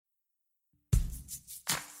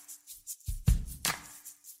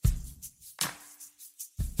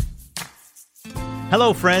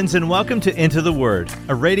Hello, friends, and welcome to Into the Word,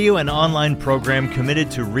 a radio and online program committed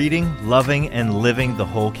to reading, loving, and living the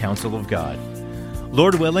whole counsel of God.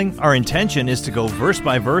 Lord willing, our intention is to go verse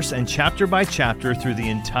by verse and chapter by chapter through the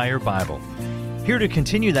entire Bible. Here to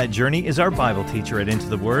continue that journey is our Bible teacher at Into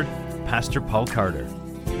the Word, Pastor Paul Carter.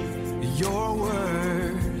 Your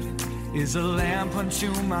word is a lamp unto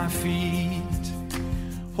my feet.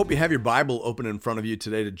 Hope you have your Bible open in front of you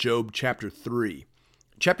today to Job chapter 3.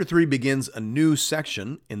 Chapter 3 begins a new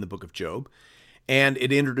section in the book of Job, and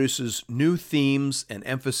it introduces new themes and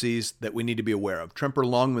emphases that we need to be aware of. Tremper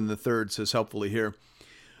Longman III says helpfully here,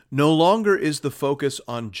 no longer is the focus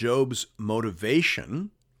on Job's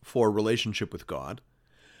motivation for relationship with God,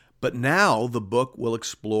 but now the book will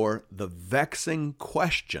explore the vexing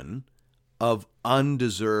question of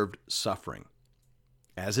undeserved suffering.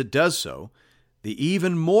 As it does so, the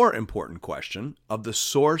even more important question of the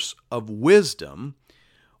source of wisdom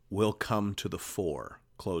will come to the fore,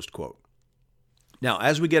 closed quote. Now,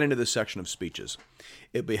 as we get into this section of speeches,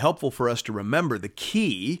 it'd be helpful for us to remember the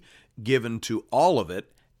key given to all of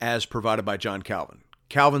it as provided by John Calvin.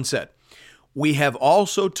 Calvin said, we have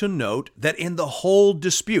also to note that in the whole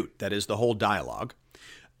dispute, that is the whole dialogue,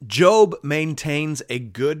 Job maintains a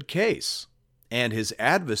good case, and his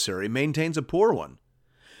adversary maintains a poor one.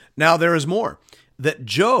 Now, there is more, that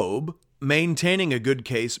Job, maintaining a good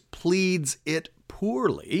case, pleads it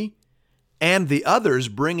poorly, and the others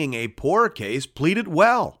bringing a poor case plead it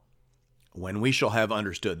well. When we shall have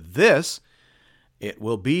understood this, it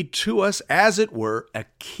will be to us, as it were, a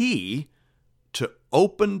key to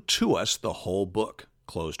open to us the whole book.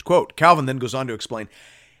 Closed quote. Calvin then goes on to explain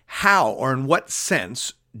how or in what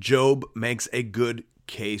sense Job makes a good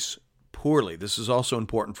case poorly. This is also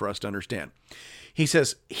important for us to understand. He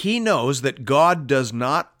says, he knows that God does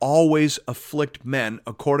not always afflict men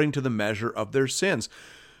according to the measure of their sins,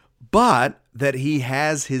 but that he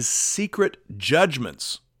has his secret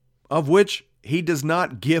judgments, of which he does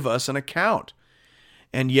not give us an account.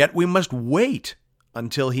 And yet we must wait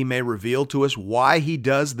until he may reveal to us why he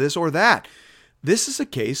does this or that. This is a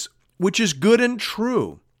case which is good and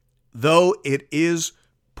true, though it is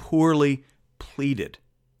poorly pleaded.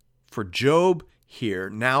 For Job here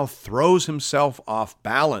now throws himself off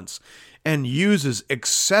balance and uses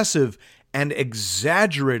excessive and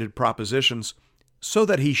exaggerated propositions so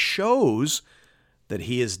that he shows that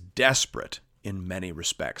he is desperate in many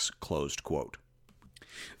respects, closed quote.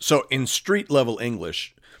 So in street-level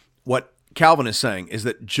English, what Calvin is saying is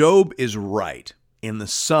that Job is right in the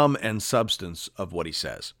sum and substance of what he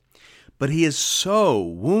says. But he is so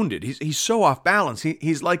wounded. He's so off balance.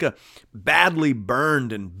 He's like a badly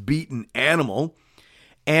burned and beaten animal.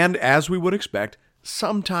 And as we would expect,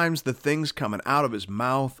 sometimes the things coming out of his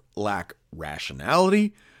mouth lack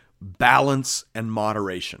rationality, balance, and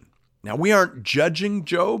moderation. Now, we aren't judging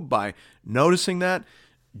Job by noticing that.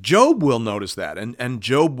 Job will notice that, and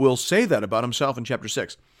Job will say that about himself in chapter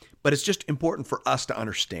 6. But it's just important for us to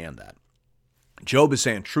understand that. Job is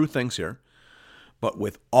saying true things here, but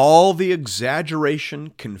with all the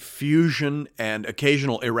exaggeration, confusion, and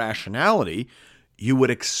occasional irrationality you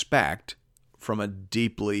would expect from a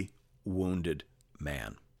deeply wounded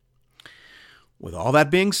man. With all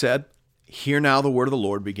that being said, hear now the word of the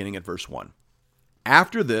Lord beginning at verse 1.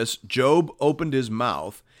 After this, Job opened his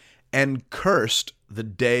mouth and cursed the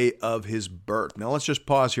day of his birth. Now let's just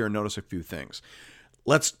pause here and notice a few things.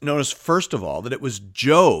 Let's notice first of all that it was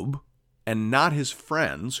Job and not his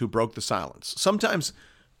friends who broke the silence. Sometimes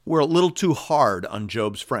we're a little too hard on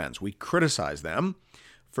Job's friends. We criticize them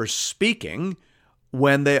for speaking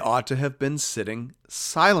when they ought to have been sitting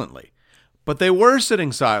silently. But they were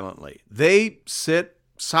sitting silently. They sit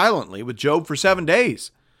silently with Job for 7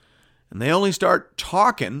 days. And they only start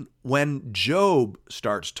talking when Job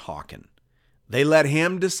starts talking. They let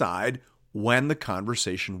him decide when the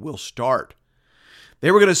conversation will start.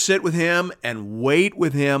 They were going to sit with him and wait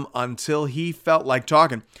with him until he felt like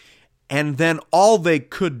talking. And then all they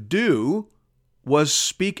could do was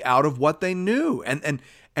speak out of what they knew.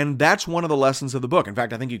 And that's one of the lessons of the book. In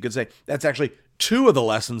fact, I think you could say that's actually two of the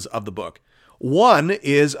lessons of the book. One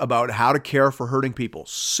is about how to care for hurting people.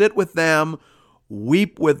 Sit with them,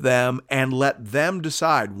 weep with them, and let them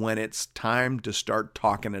decide when it's time to start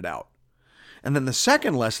talking it out. And then the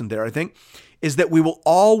second lesson there, I think, is that we will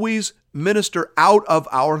always minister out of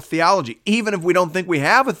our theology. Even if we don't think we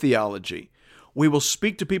have a theology, we will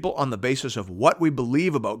speak to people on the basis of what we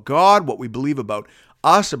believe about God, what we believe about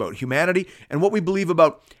us, about humanity, and what we believe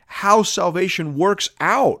about how salvation works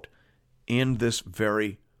out in this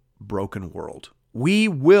very broken world. We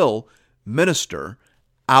will minister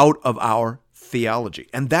out of our theology.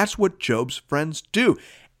 And that's what Job's friends do.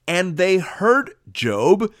 and they hurt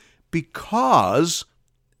Job because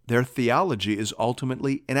their theology is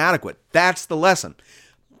ultimately inadequate. That's the lesson.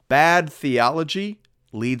 Bad theology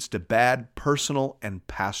leads to bad personal and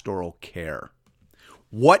pastoral care.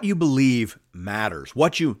 What you believe matters.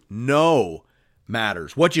 What you know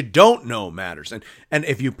matters. What you don't know matters. And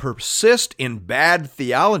if you persist in bad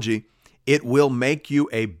theology, it will make you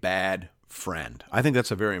a bad friend. I think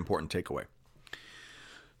that's a very important takeaway.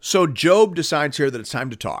 So Job decides here that it's time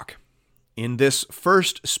to talk. In this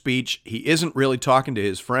first speech, he isn't really talking to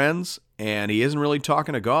his friends, and he isn't really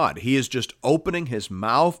talking to God. He is just opening his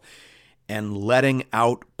mouth and letting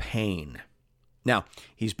out pain. Now,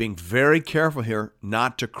 he's being very careful here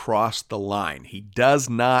not to cross the line. He does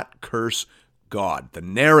not curse God. The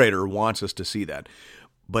narrator wants us to see that.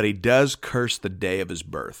 But he does curse the day of his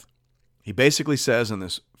birth. He basically says in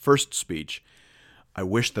this first speech, I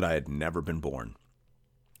wish that I had never been born.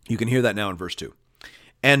 You can hear that now in verse 2.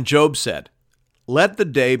 And Job said, let the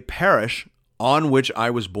day perish on which I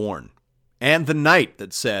was born, and the night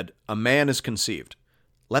that said, a man is conceived.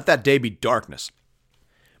 Let that day be darkness.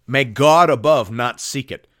 May God above not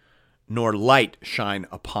seek it, nor light shine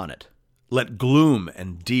upon it. Let gloom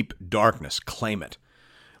and deep darkness claim it.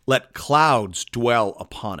 Let clouds dwell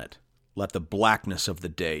upon it. Let the blackness of the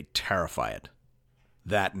day terrify it.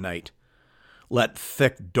 That night, let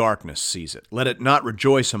thick darkness seize it. Let it not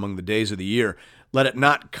rejoice among the days of the year. Let it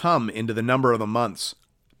not come into the number of the months.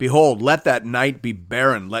 Behold, let that night be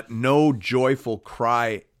barren. Let no joyful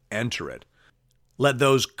cry enter it. Let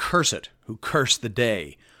those curse it who curse the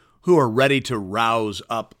day, who are ready to rouse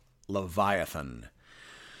up Leviathan.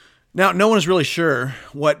 Now, no one is really sure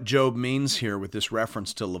what Job means here with this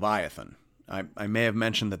reference to Leviathan. I may have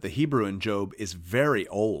mentioned that the Hebrew in Job is very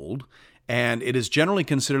old, and it is generally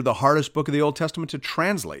considered the hardest book of the Old Testament to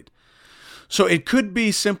translate. So it could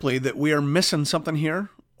be simply that we are missing something here,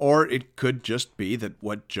 or it could just be that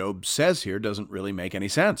what Job says here doesn't really make any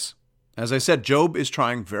sense. As I said, Job is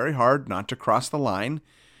trying very hard not to cross the line.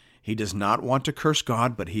 He does not want to curse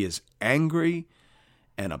God, but he is angry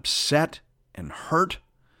and upset and hurt.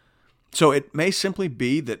 So it may simply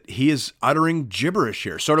be that he is uttering gibberish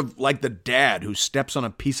here, sort of like the dad who steps on a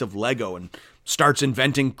piece of Lego and starts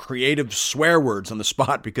inventing creative swear words on the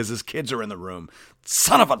spot because his kids are in the room.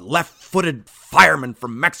 Son of a left-footed fireman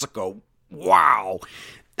from Mexico. Wow.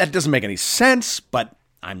 That doesn't make any sense, but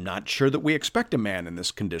I'm not sure that we expect a man in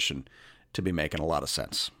this condition to be making a lot of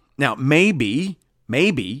sense. Now, maybe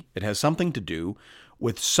it has something to do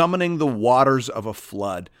with summoning the waters of a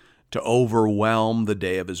flood to overwhelm the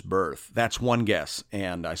day of his birth. That's one guess,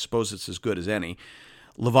 and I suppose it's as good as any.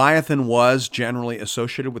 Leviathan was generally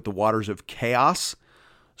associated with the waters of chaos,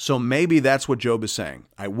 so maybe that's what Job is saying.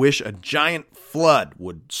 I wish a giant flood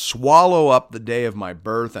would swallow up the day of my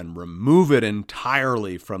birth and remove it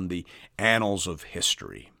entirely from the annals of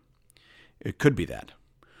history. It could be that.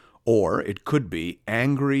 Or it could be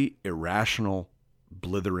angry, irrational,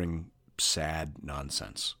 blithering, sad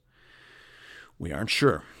nonsense. We aren't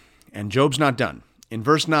sure. And Job's not done. In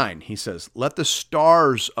verse 9, he says, let the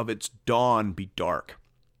stars of its dawn be dark.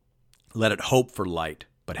 Let it hope for light,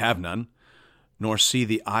 but have none, nor see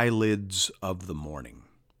the eyelids of the morning.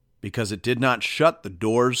 Because it did not shut the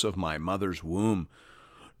doors of my mother's womb,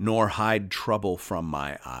 nor hide trouble from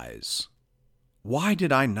my eyes. Why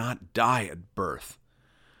did I not die at birth?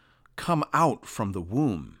 Come out from the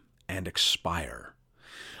womb and expire.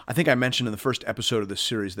 I think I mentioned in the first episode of this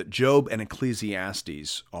series that Job and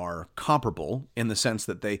Ecclesiastes are comparable in the sense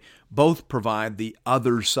that they both provide the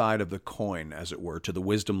other side of the coin, as it were, to the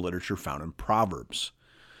wisdom literature found in Proverbs.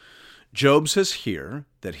 Job says here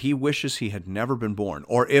that he wishes he had never been born,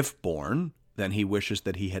 or if born, then he wishes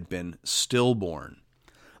that he had been stillborn.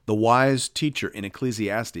 The wise teacher in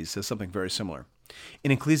Ecclesiastes says something very similar.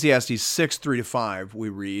 In Ecclesiastes 6, 3-5, we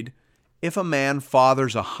read, if a man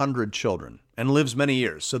fathers 100 children and lives many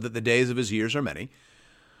years, so that the days of his years are many,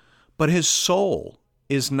 but his soul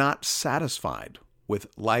is not satisfied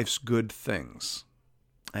with life's good things,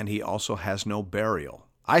 and he also has no burial,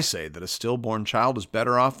 I say that a stillborn child is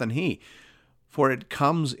better off than he, for it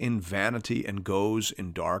comes in vanity and goes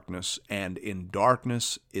in darkness, and in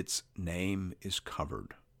darkness its name is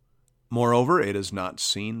covered. Moreover, it has not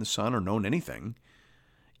seen the sun or known anything,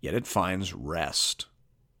 yet it finds rest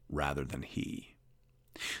rather than he.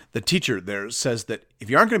 The teacher there says that if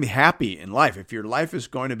you aren't going to be happy in life, if your life is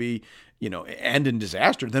going to be, end in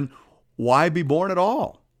disaster, then why be born at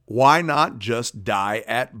all? Why not just die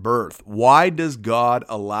at birth? Why does God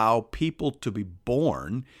allow people to be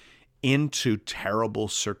born into terrible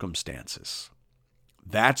circumstances?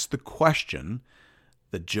 That's the question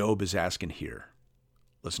that Job is asking here.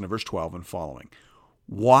 Listen to verse 12 and following.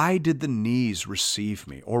 Why did the knees receive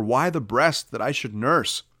me, or why the breast that I should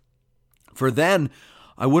nurse? For then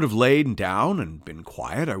I would have lain down and been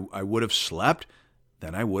quiet. I would have slept.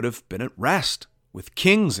 Then I would have been at rest with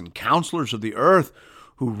kings and counselors of the earth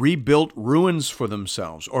who rebuilt ruins for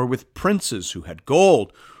themselves, or with princes who had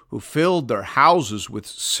gold, who filled their houses with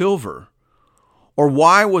silver. Or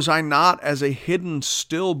why was I not as a hidden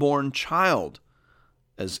stillborn child,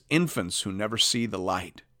 as infants who never see the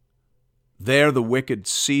light? There the wicked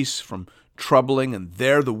cease from troubling, and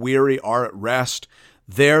there the weary are at rest.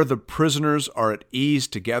 There the prisoners are at ease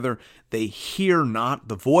together. They hear not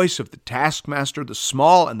the voice of the taskmaster. The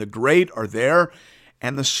small and the great are there,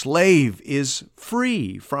 and the slave is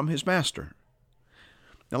free from his master.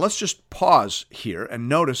 Now let's just pause here and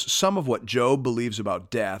notice some of what Job believes about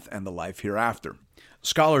death and the life hereafter.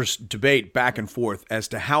 Scholars debate back and forth as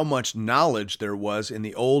to how much knowledge there was in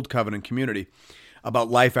the Old Covenant community about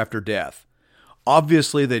life after death.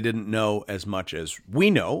 Obviously, they didn't know as much as we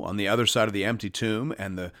know on the other side of the empty tomb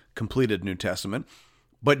and the completed New Testament.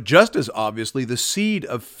 But just as obviously, the seed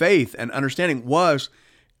of faith and understanding was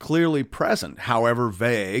clearly present, however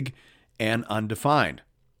vague and undefined.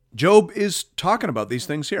 Job is talking about these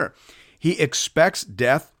things here. He expects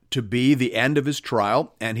death to be the end of his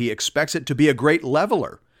trial, and he expects it to be a great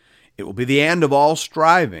leveler. It will be the end of all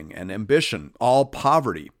striving and ambition, all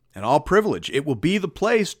poverty and all privilege. It will be the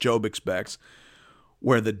place, Job expects,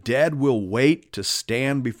 where the dead will wait to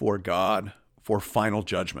stand before God for final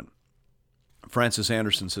judgment. Francis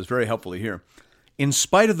Anderson says very helpfully here, in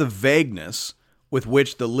spite of the vagueness with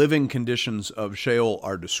which the living conditions of Sheol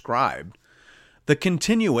are described, the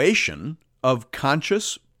continuation of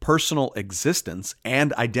conscious personal existence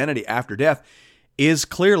and identity after death is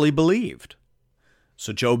clearly believed.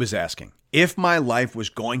 So Job is asking, if my life was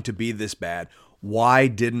going to be this bad, why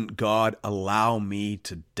didn't God allow me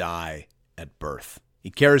to die at birth? He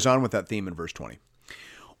carries on with that theme in verse 20.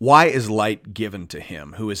 Why is light given to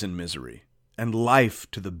him who is in misery, and life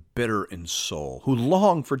to the bitter in soul, who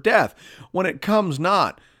long for death when it comes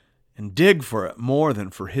not, and dig for it more than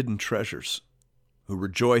for hidden treasures, who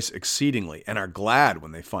rejoice exceedingly and are glad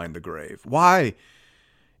when they find the grave? Why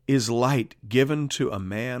is light given to a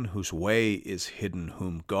man whose way is hidden,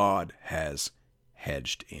 whom God has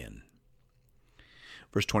hedged in?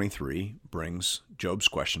 Verse 23 brings Job's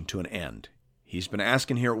question to an end. He's been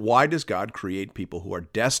asking here, why does God create people who are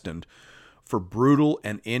destined for brutal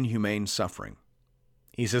and inhumane suffering?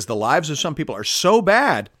 He says the lives of some people are so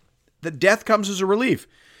bad that death comes as a relief.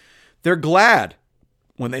 They're glad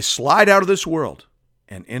when they slide out of this world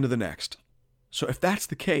and into the next. So if that's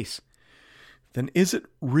the case, then is it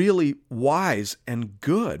really wise and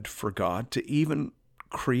good for God to even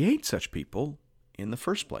create such people in the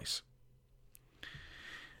first place?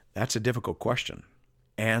 That's a difficult question.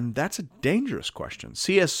 And that's a dangerous question.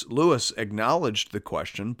 C.S. Lewis acknowledged the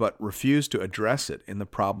question, but refused to address it in The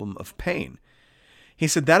Problem of Pain. He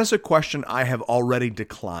said, that is a question I have already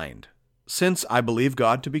declined. Since I believe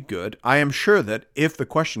God to be good, I am sure that if the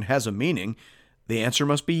question has a meaning, the answer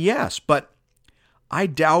must be yes. But I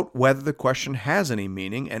doubt whether the question has any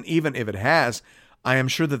meaning, and even if it has, I am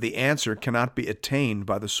sure that the answer cannot be attained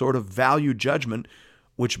by the sort of value judgment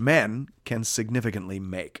which men can significantly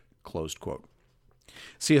make. Closed quote.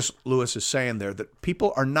 C.S. Lewis is saying there that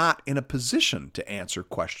people are not in a position to answer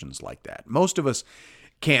questions like that. Most of us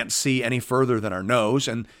can't see any further than our nose,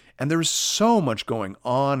 and there is so much going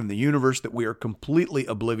on in the universe that we are completely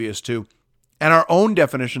oblivious to, and our own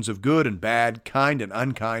definitions of good and bad, kind and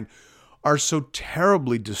unkind, are so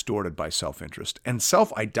terribly distorted by self-interest and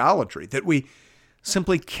self-idolatry that we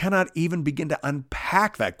simply cannot even begin to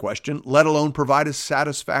unpack that question, let alone provide a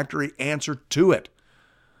satisfactory answer to it.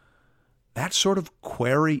 That sort of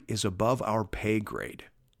query is above our pay grade,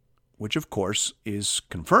 which of course is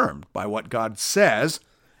confirmed by what God says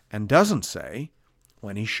and doesn't say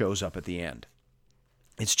when he shows up at the end.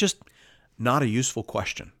 It's just not a useful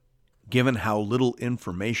question, given how little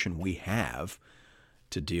information we have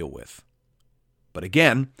to deal with. But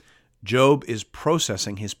again, Job is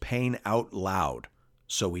processing his pain out loud,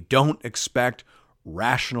 so we don't expect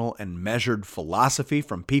rational and measured philosophy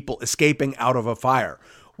from people escaping out of a fire.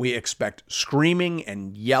 We expect screaming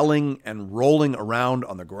and yelling and rolling around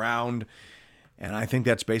on the ground, and I think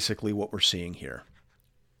that's basically what we're seeing here.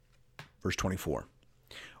 Verse 24,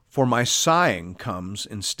 for my sighing comes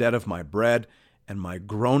instead of my bread, and my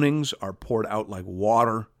groanings are poured out like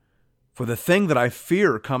water. For the thing that I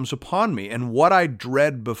fear comes upon me, and what I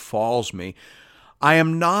dread befalls me. I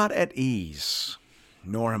am not at ease,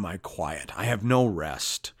 nor am I quiet. I have no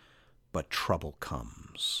rest, but trouble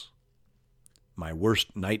comes. My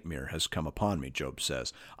worst nightmare has come upon me, Job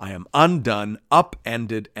says. I am undone,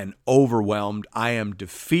 upended, and overwhelmed. I am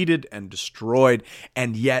defeated and destroyed,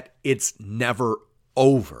 and yet it's never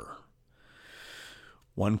over.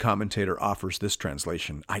 One commentator offers this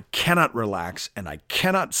translation: I cannot relax, and I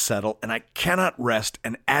cannot settle, and I cannot rest,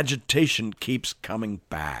 and agitation keeps coming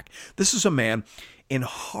back. This is a man in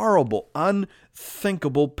horrible,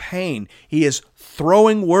 unthinkable pain. He is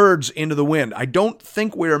throwing words into the wind. I don't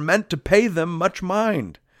think we are meant to pay them much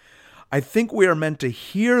mind. I think we are meant to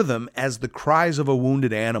hear them as the cries of a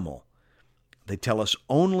wounded animal. They tell us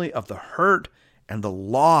only of the hurt and the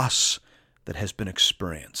loss that has been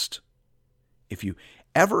experienced. If you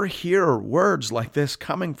ever hear words like this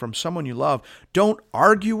coming from someone you love, don't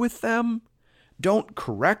argue with them, don't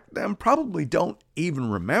correct them, probably don't even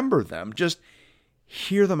remember them. Just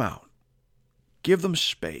hear them out. Give them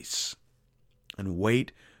space and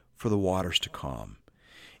wait for the waters to calm.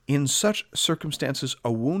 In such circumstances, a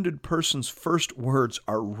wounded person's first words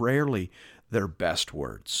are rarely their best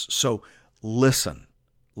words. So listen,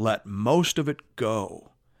 let most of it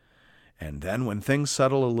go. And then when things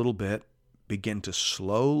settle a little bit, begin to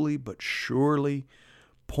slowly but surely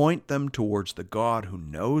point them towards the God who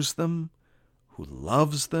knows them, who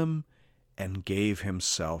loves them, and gave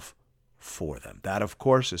himself for them. That, of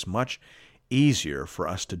course, is much easier for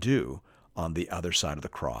us to do on the other side of the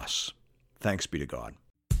cross. Thanks be to God.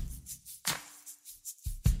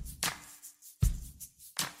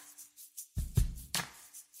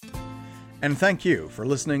 And thank you for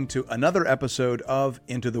listening to another episode of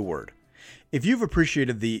Into the Word. If you've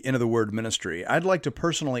appreciated the Into the Word ministry, I'd like to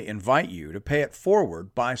personally invite you to pay it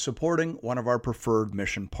forward by supporting one of our preferred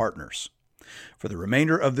mission partners. For the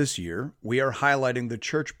remainder of this year, we are highlighting the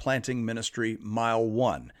church planting ministry Mile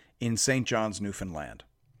 1 in St. John's, Newfoundland.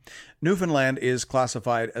 Newfoundland is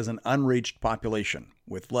classified as an unreached population,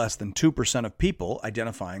 with less than 2% of people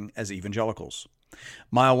identifying as evangelicals.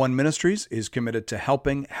 Mile 1 Ministries is committed to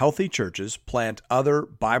helping healthy churches plant other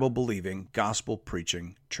Bible-believing,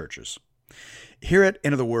 gospel-preaching churches. Here at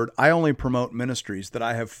Into the Word, I only promote ministries that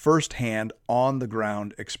I have firsthand,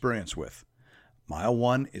 on-the-ground experience with. Mile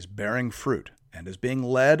 1 is bearing fruit and is being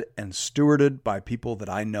led and stewarded by people that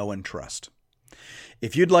I know and trust.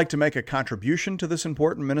 If you'd like to make a contribution to this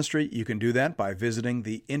important ministry, you can do that by visiting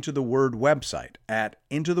the Into the Word website at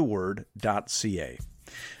intotheword.ca.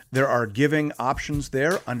 There are giving options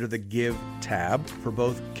there under the Give tab for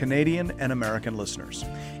both Canadian and American listeners.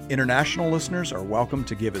 International listeners are welcome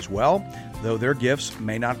to give as well, though their gifts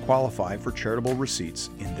may not qualify for charitable receipts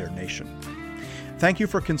in their nation. Thank you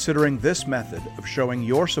for considering this method of showing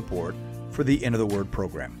your support for the Into the Word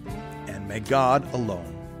program. And may God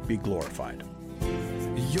alone be glorified.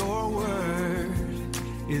 Your word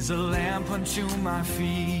is a lamp unto my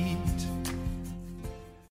feet